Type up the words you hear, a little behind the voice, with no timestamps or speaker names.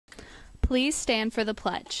please stand for the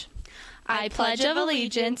pledge. I pledge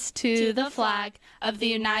allegiance to the flag of the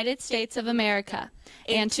United States of America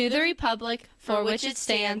and to the republic for which it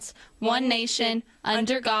stands, one nation,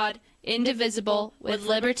 under God, indivisible, with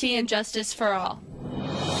liberty and justice for all.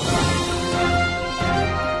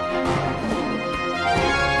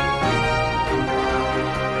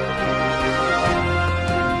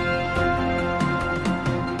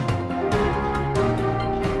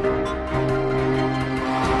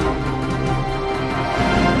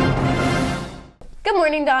 Good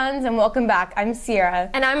morning, Dons, and welcome back. I'm Sierra.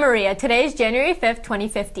 And I'm Maria. Today is January 5th,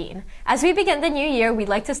 2015. As we begin the new year, we'd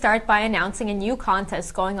like to start by announcing a new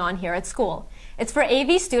contest going on here at school. It's for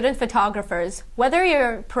AV student photographers. Whether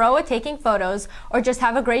you're a pro at taking photos or just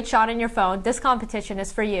have a great shot on your phone, this competition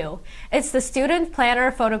is for you. It's the Student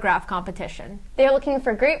Planner Photograph Competition. They're looking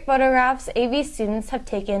for great photographs AV students have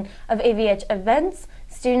taken of AVH events,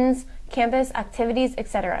 students, campus activities,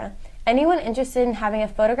 etc. Anyone interested in having a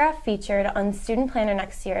photograph featured on Student Planner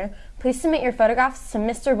next year, please submit your photographs to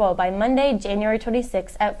Mr. Bull by Monday, January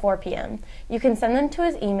 26 at 4 p.m. You can send them to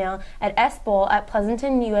his email at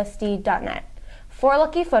sbull@pleasantonusd.net. 4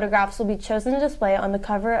 lucky photographs will be chosen to display on the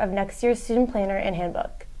cover of next year's Student Planner and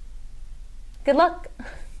Handbook. Good luck!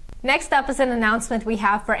 Next up is an announcement we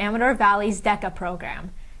have for Amador Valley's DECA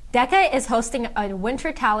program. DECA is hosting a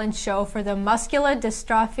winter talent show for the Muscular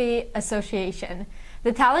Dystrophy Association.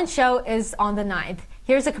 The talent show is on the 9th.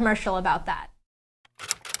 Here's a commercial about that.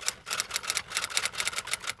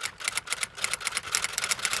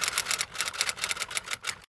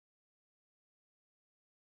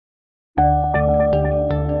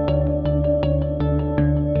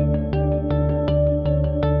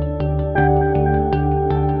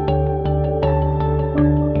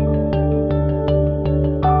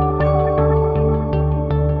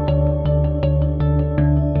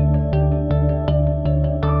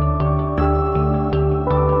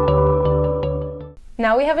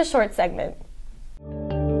 Now we have a short segment.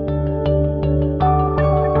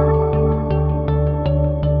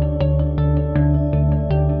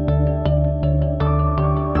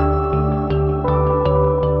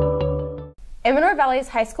 Amador Valley's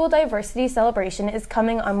High School Diversity Celebration is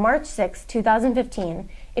coming on March 6, 2015.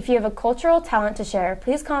 If you have a cultural talent to share,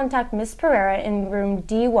 please contact Ms. Pereira in room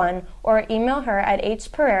D1 or email her at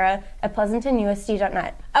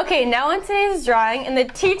hpereira@pleasantonusd.net. Okay, now on today's drawing, and the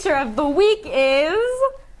teacher of the week is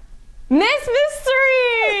Miss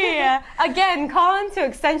Mystery! Again, call into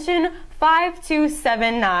extension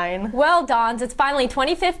 5279. Well, Dons, it's finally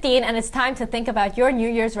 2015 and it's time to think about your New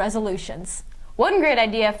Year's resolutions. One great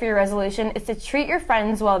idea for your resolution is to treat your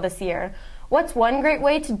friends well this year. What's one great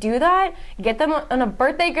way to do that? Get them on a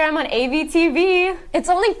birthday gram on AVTV. It's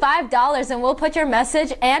only $5 and we'll put your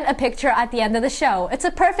message and a picture at the end of the show. It's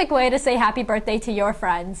a perfect way to say happy birthday to your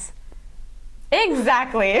friends.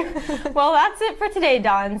 Exactly. Well, that's it for today,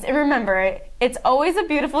 Dons. And remember, it's always a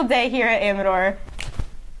beautiful day here at Amador.